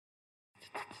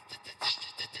Welcome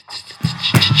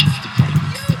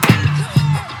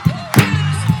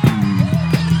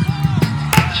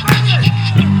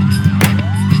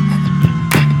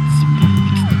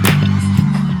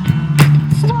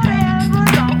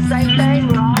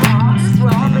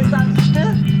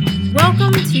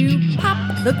to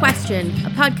Pop the Question, a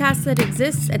podcast that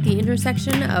exists at the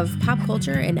intersection of pop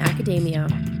culture and academia.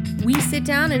 We sit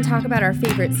down and talk about our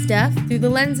favorite stuff through the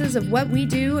lenses of what we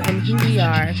do and who we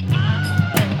are.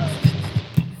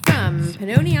 From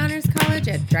Pennoni Honors College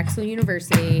at Drexel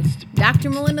University, Dr.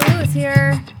 Melinda Lewis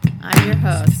here. I'm your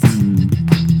host.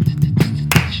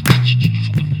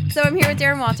 So I'm here with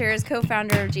Darren Walters,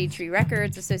 co-founder of Jade Tree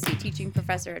Records, associate teaching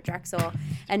professor at Drexel,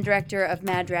 and director of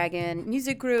Mad Dragon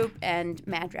Music Group and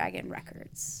Mad Dragon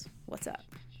Records. What's up?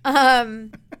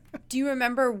 Do you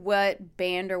remember what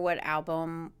band or what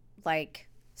album, like,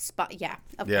 spot? Yeah.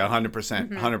 Okay. Yeah,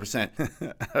 100%.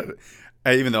 100%.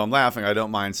 Even though I'm laughing, I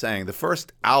don't mind saying the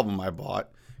first album I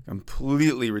bought,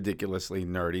 completely ridiculously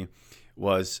nerdy,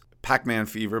 was Pac-Man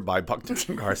Fever by Buckner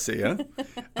Garcia.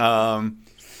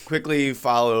 Quickly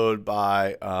followed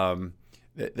by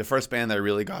the first band that I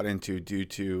really got into due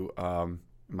to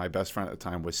my best friend at the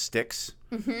time was Styx.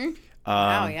 Mm-hmm.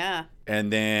 Wow, yeah.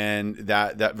 And then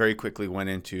that very quickly went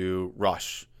into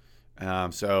Rush.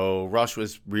 So Rush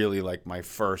was really like my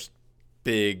first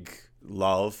big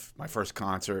love, my first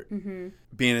concert. Mm-hmm.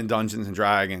 Being in Dungeons and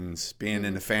Dragons, being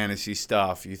into fantasy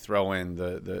stuff, you throw in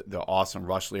the awesome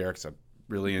Rush lyrics. I'm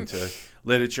really into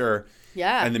literature.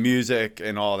 Yeah. And the music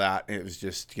and all that. It was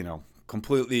just,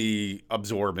 completely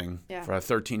absorbing. Yeah. For a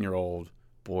 13-year-old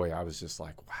boy. I was just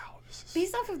like, wow.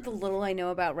 Based off of the little I know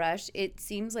about Rush, it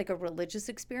seems like a religious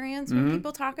experience when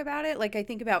people talk about it. Like, I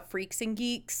think about Freaks and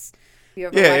Geeks. You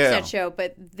ever watched that show?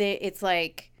 But it's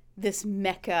like this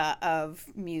mecca of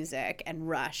music and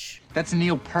Rush. That's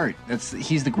Neil Peart.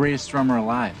 He's the greatest drummer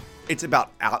alive. It's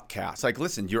about outcasts. Like,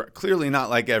 listen, you're clearly not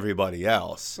like everybody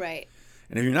else. Right.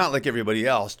 And if you're not like everybody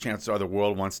else, chances are the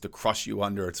world wants to crush you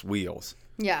under its wheels.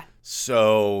 Yeah.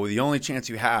 So the only chance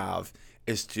you have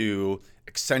is to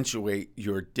accentuate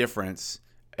your difference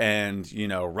and,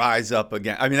 rise up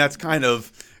again. I mean, that's kind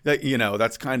of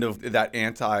that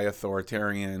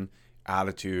anti-authoritarian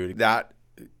attitude that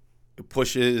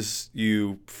pushes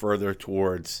you further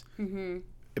towards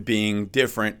being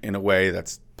different in a way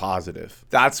that's positive.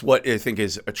 That's what I think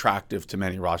is attractive to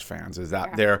many Rush fans, is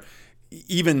that they're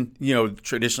even,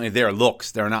 traditionally their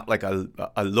looks, they're not like a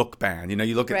look band.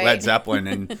 You look at Led Zeppelin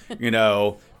and,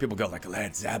 people go like,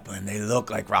 Led Zeppelin, they look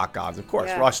like rock gods. Of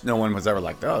course, Rush, no one was ever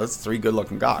like, oh, that's three good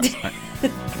looking gods.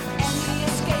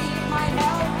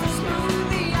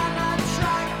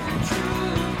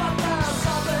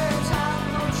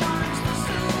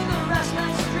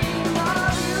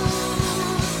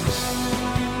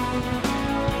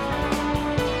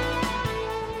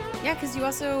 Because you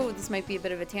also, this might be a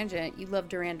bit of a tangent, you love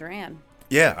Duran Duran.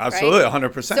 Yeah, absolutely, right?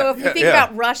 100%. So if you think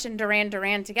about Rush and Duran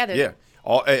Duran together. Yeah.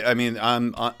 I'm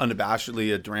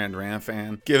unabashedly a Duran Duran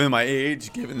fan. Given my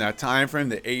age, given that time frame,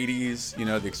 the 80s,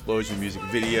 the explosion of music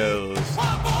videos.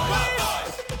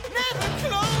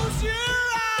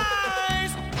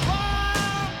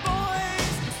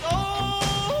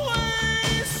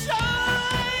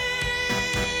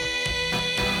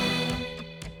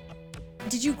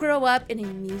 Did you grow up in a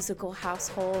musical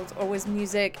household, or was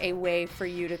music a way for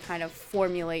you to kind of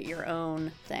formulate your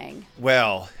own thing?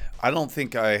 Well, I don't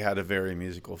think I had a very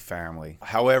musical family.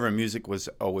 However, music was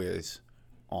always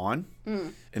on.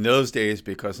 In those days,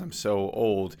 because I'm so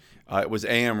old, it was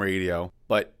AM radio,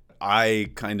 but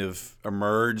I kind of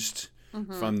emerged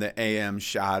from the AM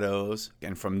shadows,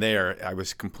 and from there, I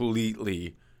was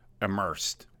completely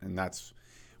immersed. And that's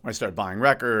when I started buying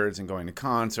records and going to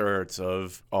concerts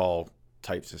of all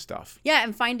types of stuff. Yeah,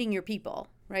 and finding your people,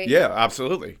 right? Yeah,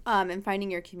 absolutely. And finding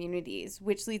your communities,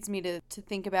 which leads me to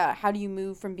think about how do you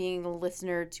move from being a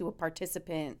listener to a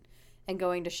participant and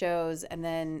going to shows and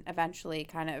then eventually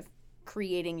kind of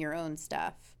creating your own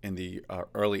stuff. In the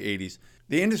early 80s,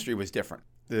 the industry was different.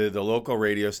 The local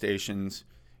radio stations,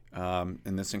 and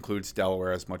this includes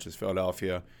Delaware as much as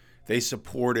Philadelphia, they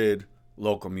supported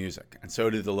local music, and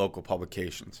so did the local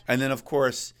publications. And then, of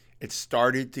course, it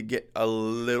started to get a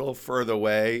little further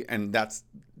away, and that's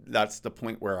the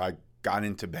point where I got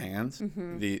into bands.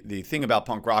 Mm-hmm. The thing about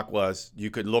punk rock was you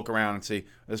could look around and see,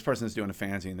 this person's doing a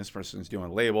fanzine, this person's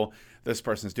doing a label, this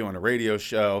person's doing a radio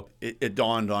show. It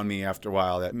dawned on me after a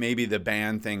while that maybe the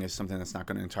band thing is something that's not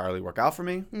going to entirely work out for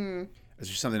me. Is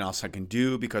there something else I can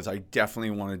do? Because I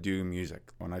definitely want to do music.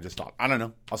 And I just thought, I don't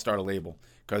know, I'll start a label,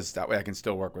 because that way I can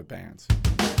still work with bands.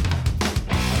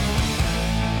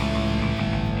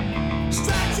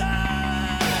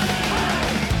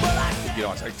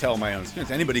 always tell my own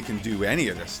students, anybody can do any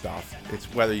of this stuff. It's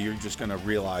whether you're just going to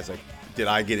realize, like, did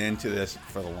I get into this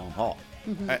for the long haul?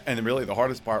 And really the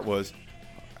hardest part was,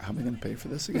 how am I going to pay for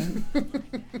this again?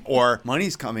 Or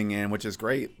money's coming in, which is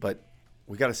great, but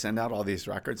we got to send out all these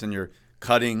records, and you're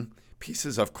cutting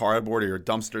pieces of cardboard, or you're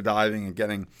dumpster diving and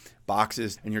getting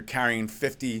boxes, and you're carrying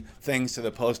 50 things to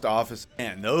the post office.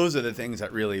 And those are the things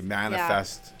that really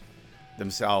manifest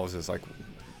themselves as like,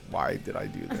 why did I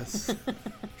do this?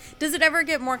 Does it ever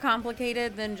get more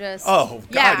complicated than just... Oh,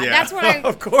 God, yeah. That's what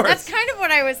of course. That's kind of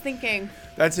what I was thinking.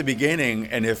 That's the beginning,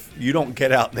 and if you don't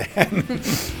get out then...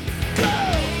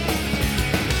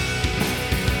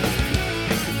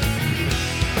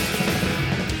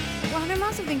 Well, and I'm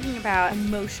also thinking about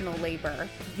emotional labor.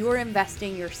 You're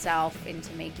investing yourself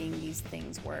into making these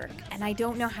things work, and I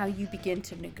don't know how you begin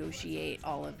to negotiate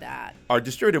all of that. Our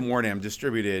distributor, Warnam,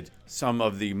 distributed some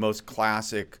of the most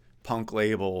classic punk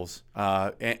labels,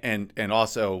 and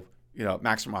also,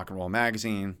 Maximum Rock and Roll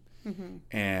Magazine,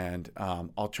 and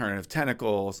Alternative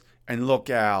Tentacles, and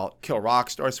Lookout, Kill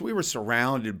Rock Stars. So we were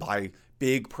surrounded by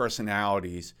big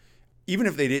personalities. Even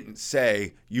if they didn't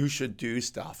say, you should do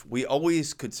stuff, we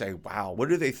always could say, wow, what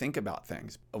do they think about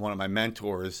things? One of my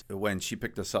mentors, when she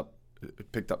picked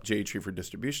up Jade Tree for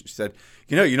distribution, she said,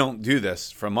 you don't do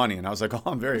this for money. And I was like, oh,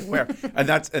 I'm very aware. and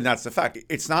that's the fact.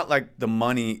 It's not like the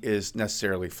money is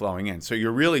necessarily flowing in. So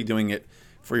you're really doing it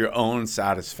for your own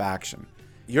satisfaction.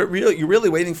 You're really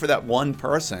waiting for that one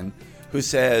person who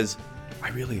says, I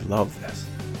really love this.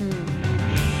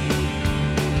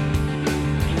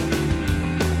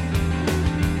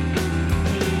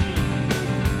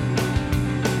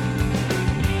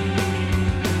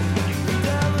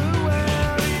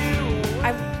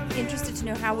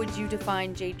 How would you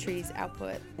define Jade Tree's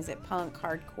output? Is it punk,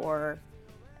 hardcore?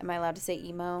 Am I allowed to say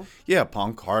emo? Yeah,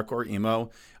 punk, hardcore, emo,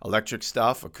 electric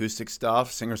stuff, acoustic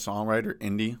stuff, singer-songwriter,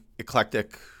 indie,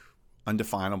 eclectic,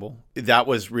 undefinable. That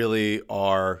was really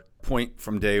our point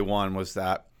from day one, was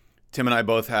that Tim and I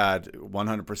both had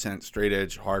 100% straight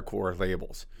edge hardcore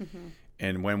labels.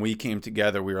 And when we came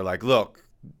together, we were like, look,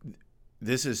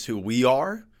 this is who we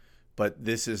are, but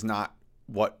this is not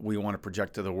what we want to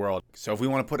project to the world. So if we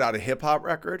want to put out a hip hop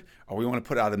record, or we want to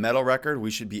put out a metal record, we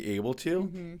should be able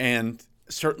to. And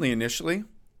certainly initially,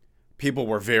 people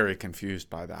were very confused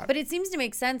by that. But it seems to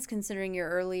make sense considering your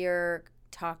earlier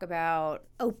talk about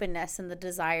openness and the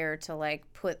desire to like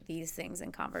put these things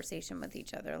in conversation with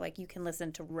each other. Like you can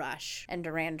listen to Rush and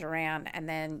Duran Duran and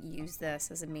then use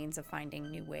this as a means of finding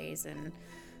new ways and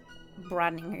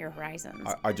broadening your horizons.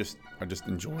 I just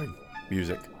enjoy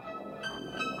music.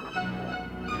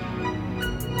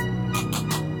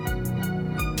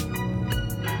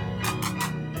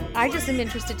 I just am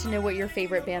interested to know what your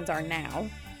favorite bands are now.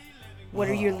 What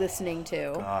are you listening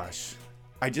to? Gosh.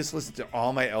 I just listened to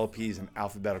all my LPs in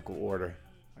alphabetical order.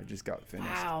 I just got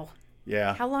finished. Wow.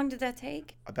 Yeah. How long did that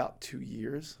take? About 2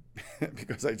 years,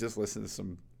 because I just listened to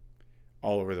some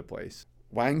all over the place.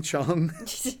 Wang Chung,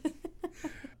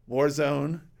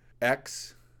 Warzone,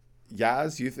 X,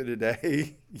 Yaz, Youth of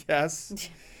Today, Yes.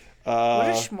 What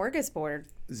a smorgasbord.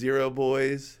 Zero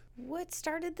Boys. What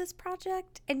started this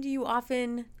project? And do you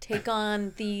often take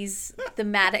on these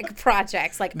thematic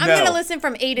projects? Like, I'm going to listen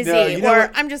from A to Z, or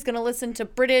I'm just going to listen to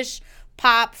British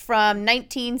pop from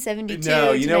 1972 to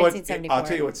 1974. I'll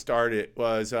tell you what started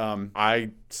was I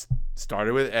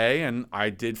started with A, and I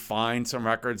did find some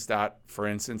records that, for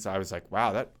instance, I was like,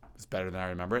 wow, that was better than I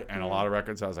remember it. And a lot of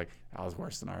records I was like, that was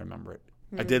worse than I remember it.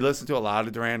 I did listen to a lot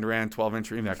of Duran Duran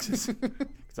 12-inch remixes.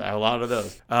 I have a lot of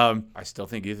those. I still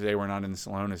think Youth Today We're Not in This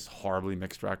Alone is a horribly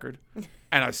mixed record.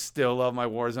 And I still love my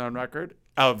Warzone record.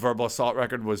 Verbal Assault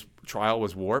record Trial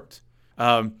was warped.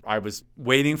 I was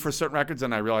waiting for certain records,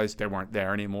 and I realized they weren't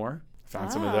there anymore.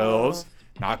 Found some of those.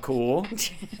 Not cool.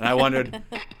 And I wondered,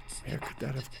 where could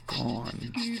that have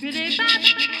gone?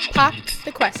 Pop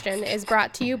the Question is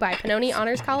brought to you by Pannoni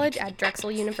Honors College at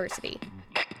Drexel University.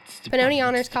 Pannoni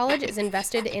Honors College is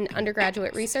invested in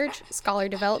undergraduate research, scholar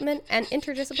development, and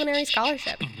interdisciplinary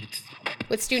scholarship.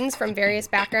 With students from various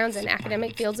backgrounds and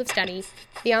academic fields of study,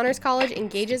 the Honors College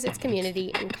engages its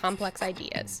community in complex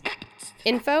ideas.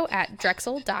 Info at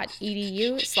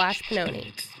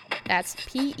drexel.edu/Pannoni. That's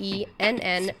Pennoni.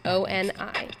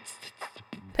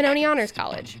 Pannoni Honors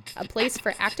College, a place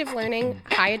for active learning,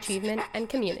 high achievement, and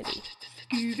community.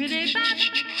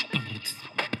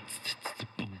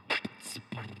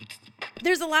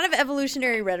 There's a lot of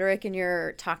evolutionary rhetoric in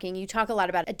your talking. You talk a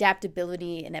lot about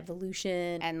adaptability and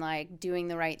evolution and like doing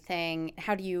the right thing.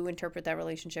 How do you interpret that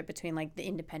relationship between like the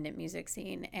independent music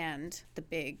scene and the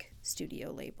big studio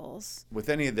labels? With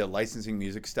any of the licensing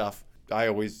music stuff, I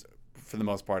always, for the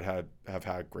most part, have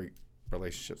had great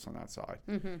relationships on that side.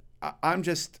 I'm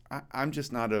just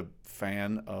not a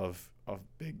fan of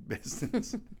big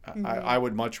business. I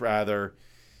would much rather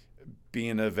be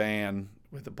in a van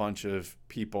with a bunch of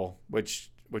people, which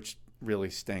really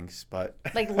stinks, but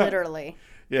Like literally.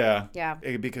 yeah, Yeah.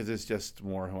 because it's just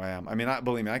more who I am. I mean,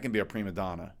 believe me, I can be a prima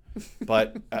donna,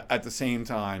 but at the same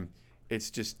time, it's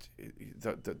just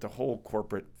the whole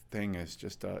corporate thing is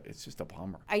just it's just a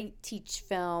bummer. I teach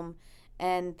film,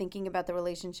 and thinking about the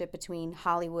relationship between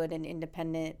Hollywood and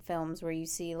independent films, where you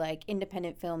see like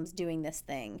independent films doing this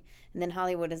thing, and then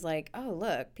Hollywood is like, oh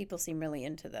look, people seem really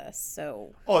into this,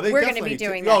 so They we're going to be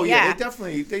doing that. Oh yeah,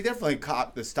 they definitely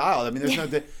caught the style. I mean,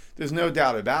 there's no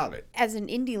doubt about it. As an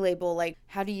indie label, like,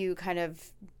 how do you kind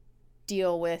of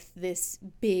deal with this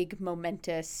big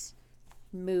momentous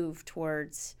move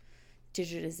towards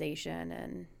digitization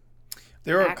and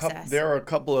There access? are a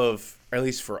couple of, at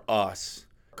least for us,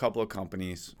 a couple of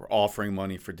companies were offering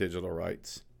money for digital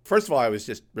rights. First of all, I was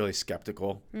just really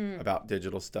skeptical about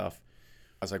digital stuff.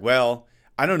 I was like, well,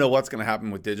 I don't know what's going to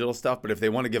happen with digital stuff, but if they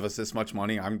want to give us this much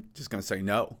money, I'm just going to say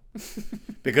no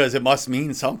because it must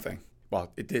mean something.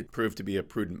 Well, it did prove to be a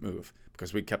prudent move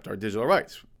because we kept our digital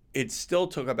rights. It still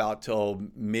took about till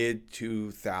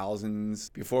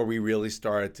mid-2000s before we really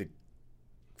started to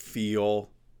feel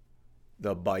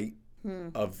the bite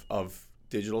of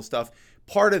digital stuff.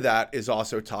 Part of that is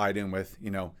also tied in with,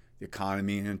 the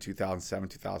economy in 2007,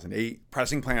 2008.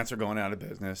 Pressing plants are going out of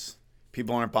business.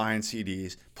 People aren't buying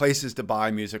CDs. Places to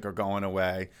buy music are going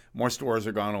away. More stores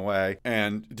are going away.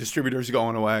 And distributors are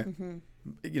going away.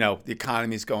 The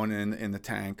economy's going in the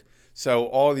tank. So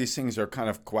all these things are kind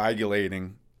of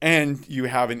coagulating. And you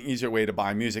have an easier way to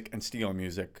buy music and steal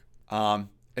music.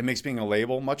 It makes being a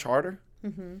label much harder.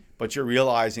 But you're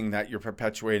realizing that you're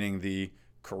perpetuating the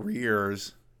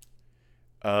careers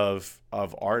of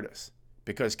artists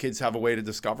because kids have a way to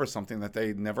discover something that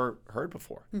they never heard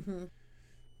before.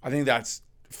 I think that's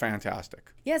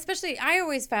fantastic. Yeah, especially I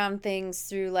always found things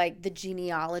through like the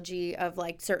genealogy of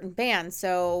like certain bands.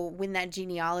 So when that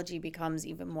genealogy becomes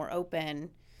even more open,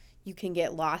 you can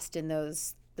get lost in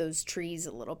those trees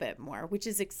a little bit more, which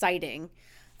is exciting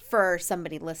for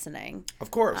somebody listening.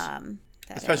 Of course.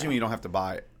 Especially when you don't have to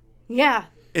buy it. Yeah.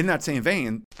 In that same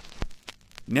vein,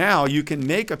 now you can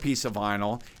make a piece of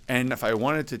vinyl, and if I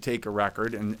wanted to take a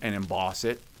record and emboss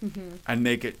it and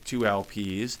make it 2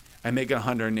 LPs and make it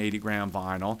 180-gram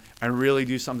vinyl and really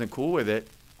do something cool with it,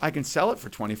 I can sell it for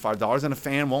 $25 and a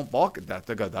fan won't balk at that.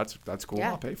 They'll go, that's cool,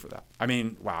 Yeah. I'll pay for that. I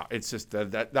mean, wow, it's just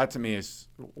that to me is,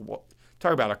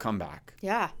 talk about a comeback.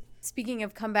 Yeah. Speaking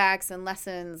of comebacks and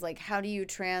lessons, like how do you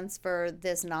transfer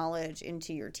this knowledge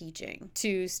into your teaching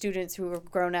to students who have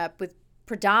grown up with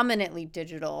predominantly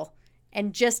digital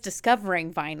and just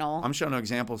discovering vinyl? I'm showing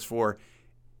examples for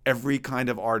every kind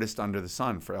of artist under the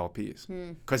sun for LPs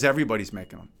because everybody's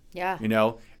making them. Yeah.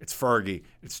 It's Fergie,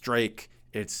 it's Drake,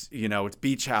 it's it's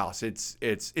Beach House, it's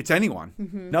anyone.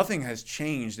 Nothing has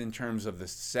changed in terms of the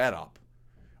setup.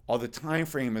 All the time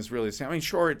frame is really the same. I mean,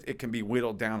 sure, it can be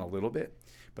whittled down a little bit,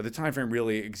 but the time frame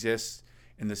really exists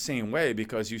in the same way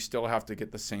because you still have to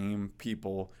get the same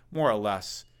people more or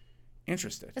less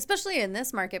interested. Especially in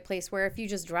this marketplace where if you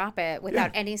just drop it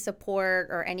without any support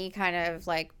or any kind of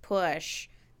like push,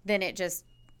 then it just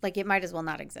like it might as well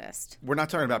not exist. We're not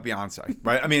talking about Beyonce,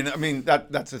 right? I mean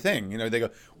that's the thing. They go,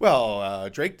 well,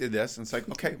 Drake did this, and it's like,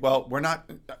 okay, well, we're not.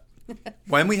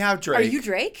 When we have Drake, Are you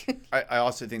Drake? I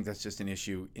also think that's just an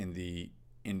issue in the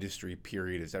industry.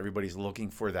 Period. Is everybody's looking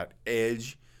for that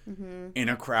edge in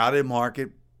a crowded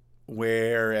market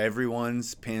where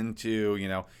everyone's pinned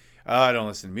to, I don't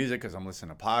listen to music because I'm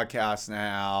listening to podcasts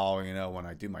now, when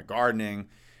I do my gardening,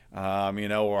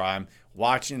 or I'm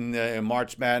watching the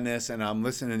March Madness and I'm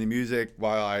listening to music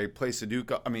while I play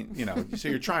Sudoku. I mean, so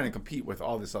you're trying to compete with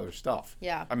all this other stuff.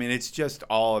 Yeah. I mean, it's just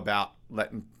all about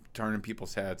turning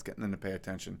people's heads, getting them to pay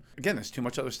attention. Again, there's too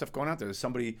much other stuff going out there. There's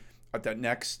somebody at that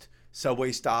next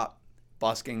subway stop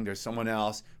busking. There's someone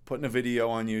else putting a video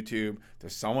on YouTube.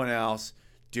 There's someone else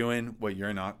doing what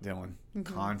you're not doing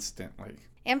constantly.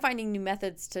 And finding new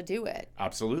methods to do it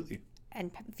Absolutely.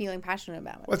 and feeling passionate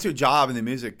about it. What's your job in the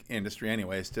music industry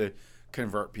anyway is to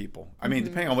convert people. I mean,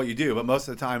 depending on what you do, but most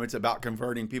of the time it's about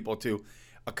converting people to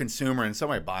a consumer in some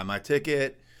way. Buy my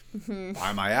ticket,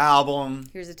 buy my album.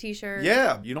 Here's a t-shirt.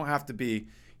 Yeah, you don't have to be,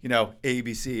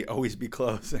 ABC, always be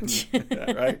close,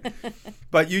 right?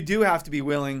 But you do have to be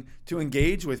willing to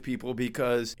engage with people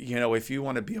because, if you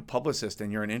want to be a publicist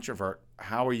and you're an introvert,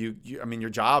 how are you I mean,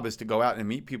 your job is to go out and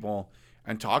meet people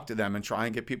and talk to them and try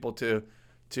and get people to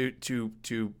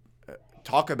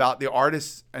talk about the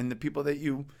artists and the people that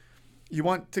you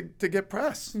want to get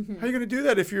press. How are you going to do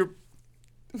that if you're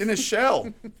in a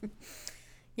shell.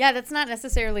 Yeah, that's not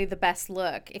necessarily the best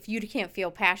look. If you can't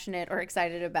feel passionate or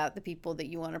excited about the people that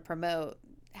you want to promote,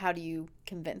 how do you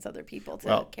convince other people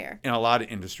to care? In a lot of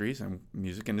industries, and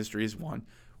music industry is one,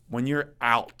 when you're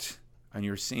out and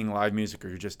you're seeing live music or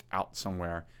you're just out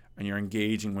somewhere and you're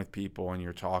engaging with people and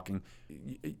you're talking,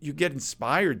 you get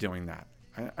inspired doing that.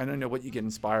 I don't know what you get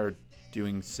inspired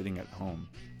doing sitting at home.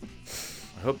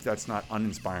 I hope that's not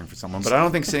uninspiring for someone, but I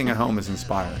don't think sitting at home is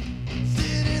inspiring.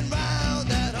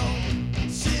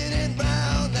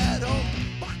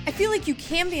 I feel like you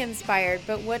can be inspired,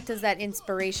 but what does that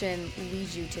inspiration lead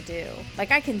you to do?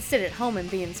 Like, I can sit at home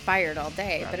and be inspired all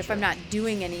day, but if I'm not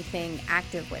doing anything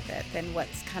active with it, then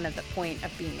what's kind of the point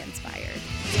of being inspired?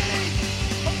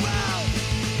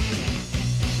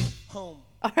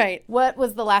 All right. What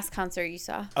was the last concert you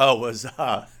saw? Oh, it was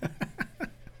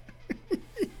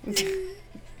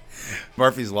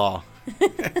Murphy's Law.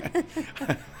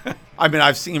 I mean,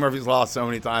 I've seen Murphy's Law so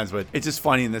many times, but it's just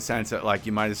funny in the sense that, like,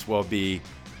 you might as well be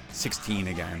 16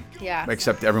 again. Yeah.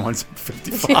 Except everyone's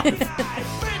 55.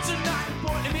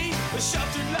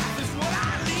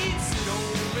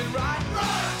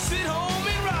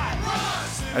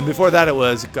 And before that, it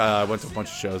was, I went to a bunch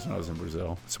of shows when I was in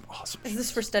Brazil. Some awesome shows. Is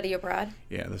this for study abroad?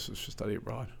 Yeah, this was for study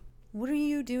abroad. What are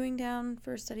you doing down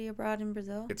for study abroad in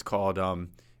Brazil? It's called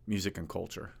Music and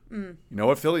Culture. You know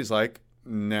what Philly's like?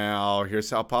 Now, here's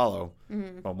Sao Paulo.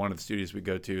 One of the studios we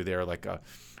go to, they're like a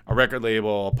record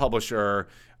label, a publisher,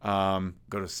 go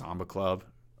to Samba Club.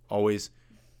 Always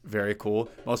very cool.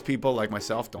 Most people, like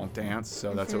myself, don't dance,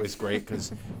 so that's always great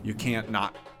because you can't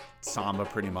not samba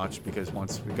pretty much, because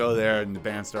once we go there and the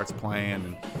band starts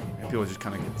playing and people just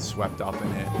kind of get swept up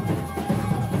in it.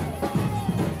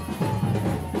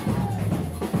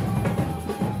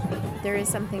 There is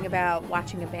something about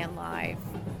watching a band live.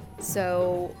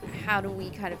 So how do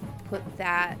we kind of put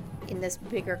that in this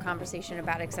bigger conversation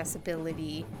about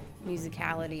accessibility,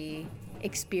 musicality,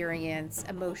 experience,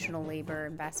 emotional labor,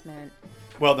 investment?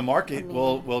 Well, the market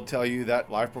will tell you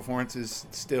that live performance is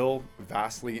still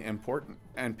vastly important,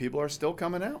 and people are still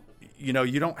coming out. You know,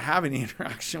 you don't have any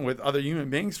interaction with other human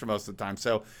beings for most of the time,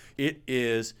 so it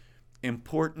is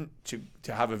important to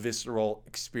have a visceral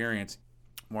experience,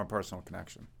 more personal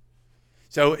connection.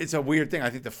 So it's a weird thing. I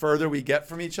think the further we get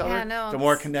from each other, the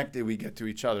more connected we get to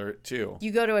each other, too.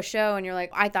 You go to a show and you're like,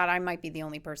 I thought I might be the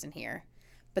only person here.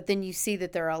 But then you see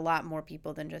that there are a lot more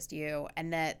people than just you,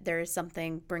 and that there is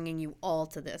something bringing you all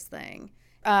to this thing.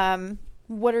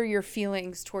 What are your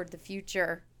feelings toward the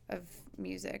future of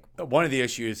music? One of the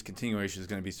issues, continuation, is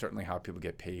going to be certainly how people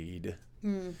get paid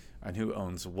and who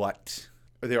owns what.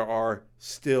 There are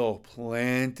still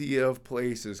plenty of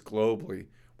places globally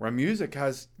where music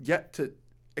has yet to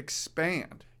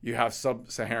expand. You have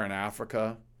sub-Saharan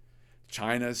Africa.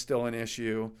 China is still an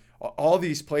issue. All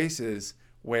these places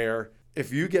where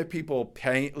if you get people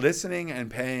listening and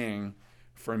paying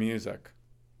for music,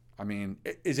 I mean,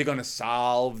 is it going to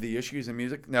solve the issues in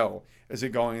music? No. Is it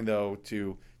going, though,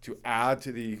 to add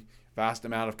to the vast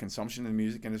amount of consumption in the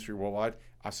music industry worldwide?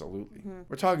 Absolutely.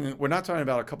 We're not talking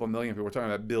about a couple million people. We're talking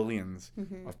about billions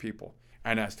of people.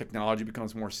 And as technology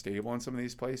becomes more stable in some of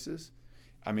these places,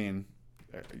 I mean,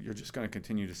 you're just going to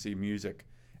continue to see music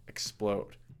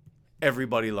explode.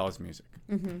 Everybody loves music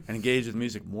and engages with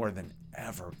music more than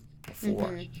ever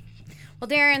before. Well,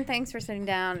 Darren, thanks for sitting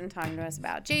down and talking to us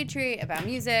about J-Tree, about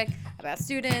music, about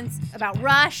students, about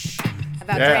Rush,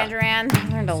 about Duran Duran. I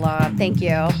learned a lot. Thank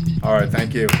you. All right,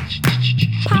 thank you.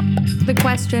 Pop the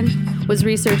Question was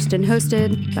researched and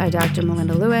hosted by Dr.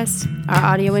 Melinda Lewis. Our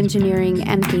audio engineering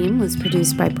and theme was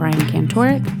produced by Brian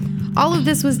Kantorek. All of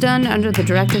this was done under the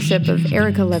directorship of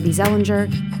Erica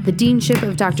Levy-Zellinger, the deanship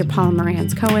of Dr. Paula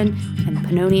Morantz-Cohen, and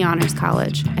Pannoni Honors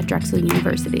College at Drexel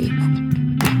University.